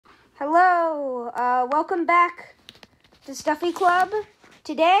Hello, welcome back to Stuffy Club.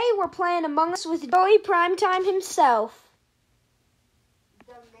 Today we're playing Among Us with JOEY Primetime himself.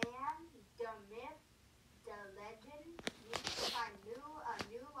 The man, the myth, the legend needs to find a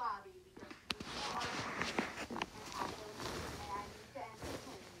new lobby because people are and I need to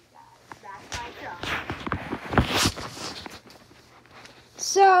entertain you guys. That's my job.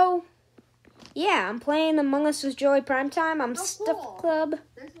 So, yeah, I'm playing Among Us with JOEY Primetime. I'm Stuffy Club.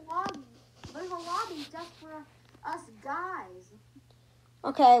 There's a lobby just for us guys.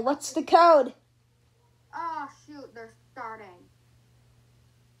 Okay, what's the code? Oh shoot, they're starting.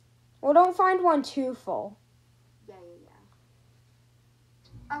 Well, don't find one too full. Yeah.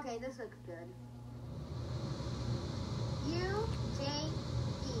 Okay, this looks good. UJE.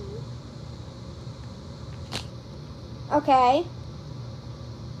 Okay,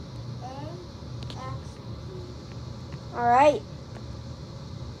 AXG. alright.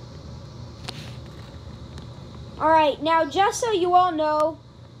 Alright, now just so you all know,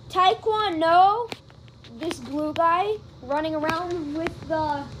 Taekwondo, this blue guy running around with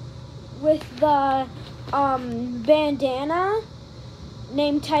the bandana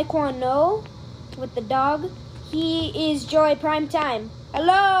named Taekwondo with the dog, he is JOEY Primetime.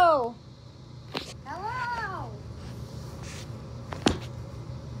 Hello! Hello!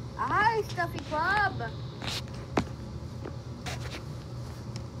 Hi, Stuffy Club!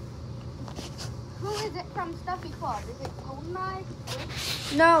 Who is it from Stuffy Club? Is it Golden Eye?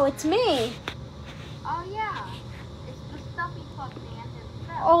 No, it's me. Oh yeah, it's the Stuffy Club man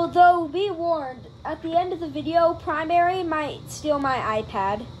himself. Although, be warned, at the end of the video, Primary might steal my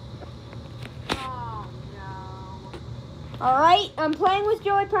iPad. Oh no. Alright, I'm playing with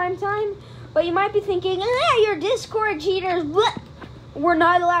JOEY Primetime, but you might be thinking, you're Discord cheaters. Blech. We're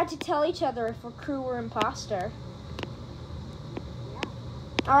not allowed to tell each other if we're crew or imposter. Yeah.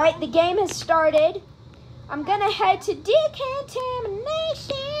 Alright, the game has started. I'm gonna head to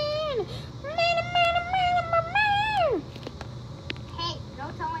decontamination. Hey,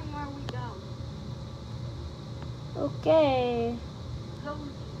 don't tell him where we go. Okay. Go.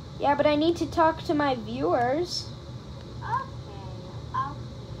 Yeah, but I need to talk to my viewers.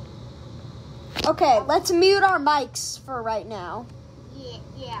 Okay, let's mute our mics for right now.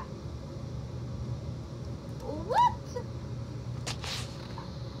 Yeah. What?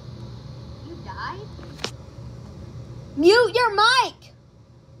 You died? Mute your mic!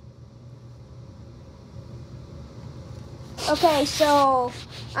 Okay, so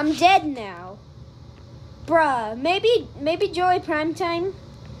I'm dead now. Bruh, maybe JOEY Primetime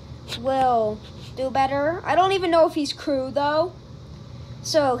will do better. I don't even know if he's crew though.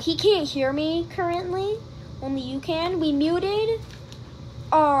 So he can't hear me currently. Only you can. We muted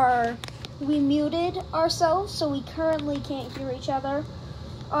ourselves, so we currently can't hear each other.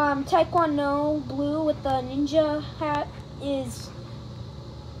 Taekwondo blue with the ninja hat is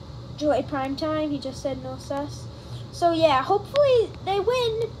JOEY Primetime. He just said no sus. So yeah, hopefully they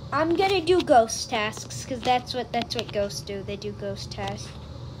win. I'm gonna do ghost tasks because that's what ghosts do. They do ghost tasks.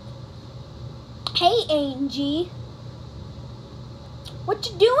 Hey, Angie. What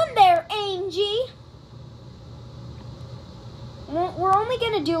you doing there, Angie? We're only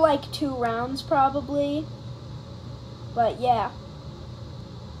gonna do like 2 rounds probably. But yeah.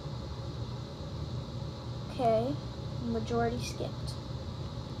 Okay. Majority skipped.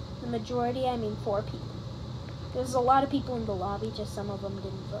 The majority, I mean 4 people. There's a lot of people in the lobby, just some of them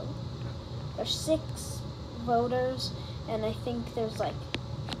didn't vote. There's 6 voters, and I think there's like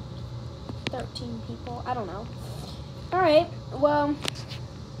 13 people. I don't know. Alright, well,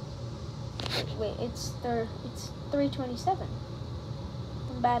 wait, it's 3:27.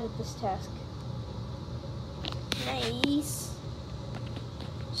 I'm bad at this task. Nice.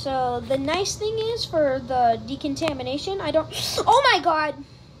 So, the nice thing is for the decontamination, oh my god!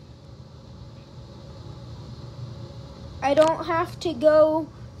 I don't have to go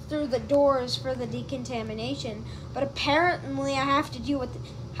through the doors for the decontamination, but apparently I have to deal with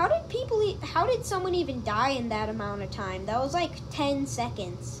how did someone even die in that amount of time? That was like 10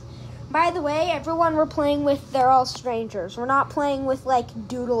 seconds. By the way, everyone we're playing with, they're all strangers. We're not playing with like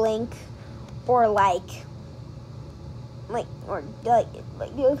Doodlink or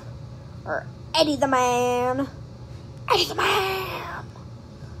or Eddie the Man. Eddie the Man.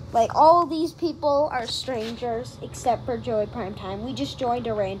 Like, all these people are strangers except for JOEY Primetime. We just joined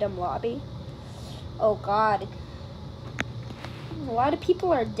a random lobby. Oh god. A lot of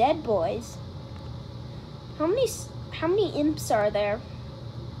people are dead, boys. How many imps are there?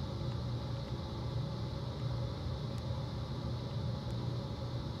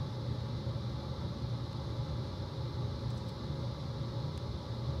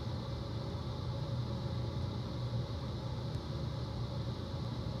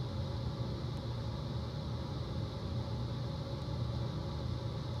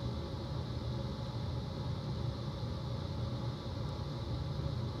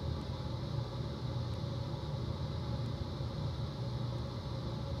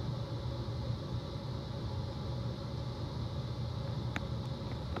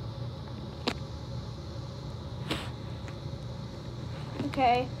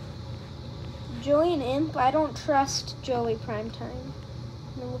 Okay. Joey and Imp, I don't trust Joey Primetime.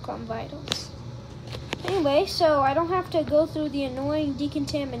 Let me look on vitals. Anyway, so I don't have to go through the annoying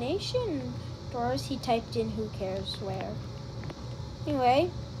decontamination doors. He typed in who cares where.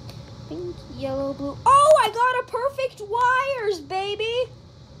 Anyway, pink, yellow, blue. Oh, I got a perfect wires, baby!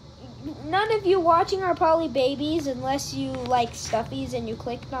 None of you watching are probably babies unless you like Stuffies and you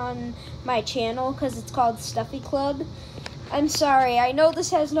clicked on my channel because it's called Stuffy Club. I'm sorry, I know this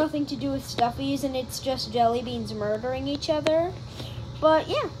has nothing to do with Stuffies and it's just jelly beans murdering each other. But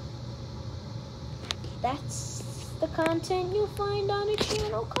yeah, that's the content you'll find on a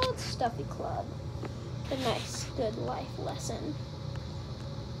channel called Stuffy Club. A nice, good life lesson.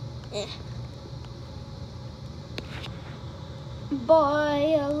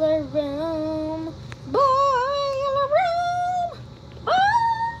 Boiler room, boiler room, boiler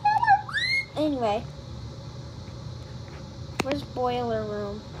room. Anyway, where's boiler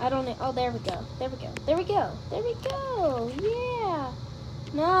room? I don't know. Oh, there we go. There we go. There we go. There we go. Yeah.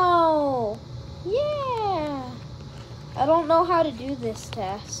 No. Yeah. I don't know how to do this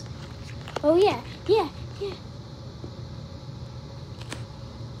task. Oh, yeah. Yeah. Yeah.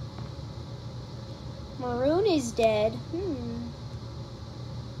 Maroon is dead.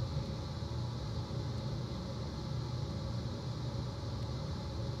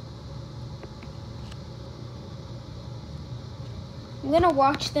 I'm gonna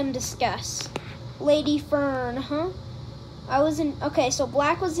watch them discuss. Lady Fern, huh? Okay, so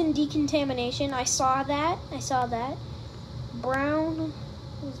black was in decontamination. I saw that. Brown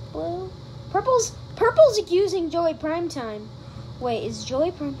was blue. Purple's accusing Joey Primetime. Wait, is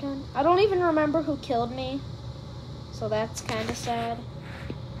Joey Primetime? I don't even remember who killed me. So that's kind of sad.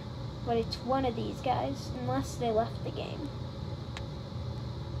 But it's one of these guys, unless they left the game.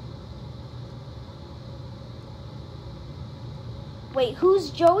 Wait, who's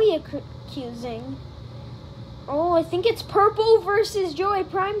Joey accusing? Oh, I think it's Purple versus Joey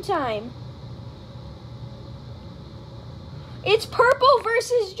Primetime. It's Purple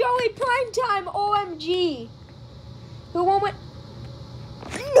versus Joey Primetime, OMG. Who won with...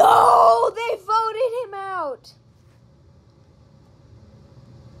 No, they voted him out.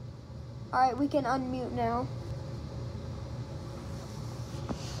 All right, we can unmute now.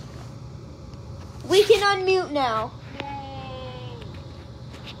 We can unmute now. Yay!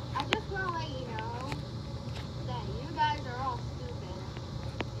 I just want to let you know that you guys are all stupid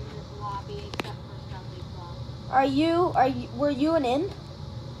in this lobby except for Stuffy Club. Were you an imp?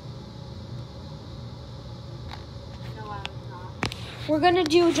 No, I was not. We're gonna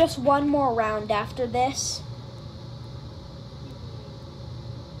do just one more round after this.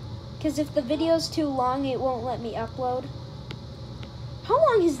 Because if the video's too long, it won't let me upload. How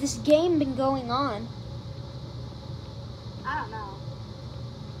long has this game been going on? I don't know.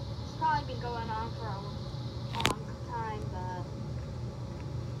 It's probably been going on for a long time, but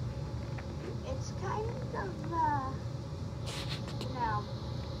it's kind of,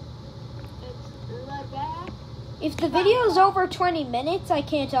 it's la bad. If the video's over 20 minutes, I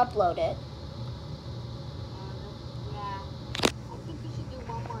can't upload it. Yeah. I think we should do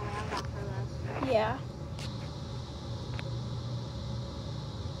one more round after this. Yeah.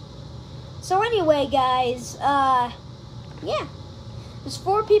 So anyway, guys, yeah. There's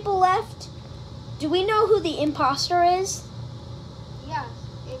 4 people left. Do we know who the imposter is? Yes,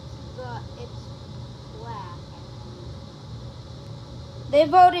 it's black. They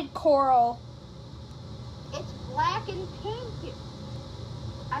voted Coral. It's black and pink.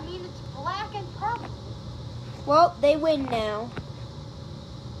 I mean, it's black and purple. Well, they win now.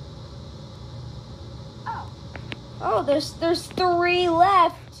 Oh. Oh, there's 3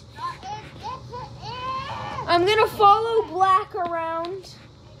 left. I'm gonna follow black around.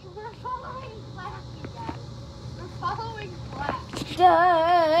 We're following black, you guys. We're following black.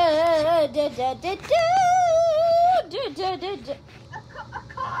 Da, da, da, da, da, da, da, da. A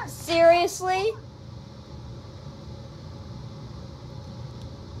car. Seriously?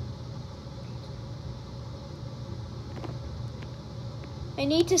 I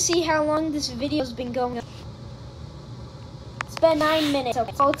need to see how long this video's been going on. It's been 9 minutes.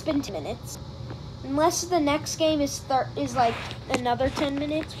 Okay, so it's been 10 minutes. Unless the next game is like another 10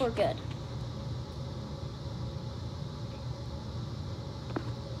 minutes, we're good.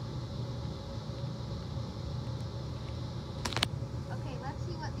 Okay, let's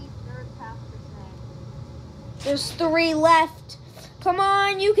see what these nerds have to say. There's 3 left. Come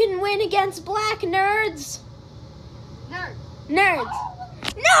on, you can win against black, nerds. Nerds. Nerds.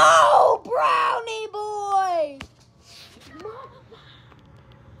 No, Brownie boy.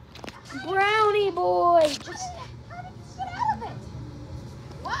 Brownie boy. How did you get out of it?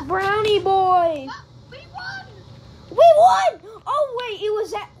 Brownie boy. We won. We won. Oh wait, it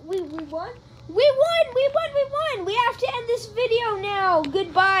was that we won. We won. We have to end this video now.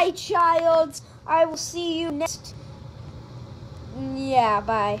 Goodbye, child. I will see you next. Yeah,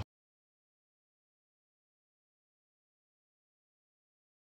 bye.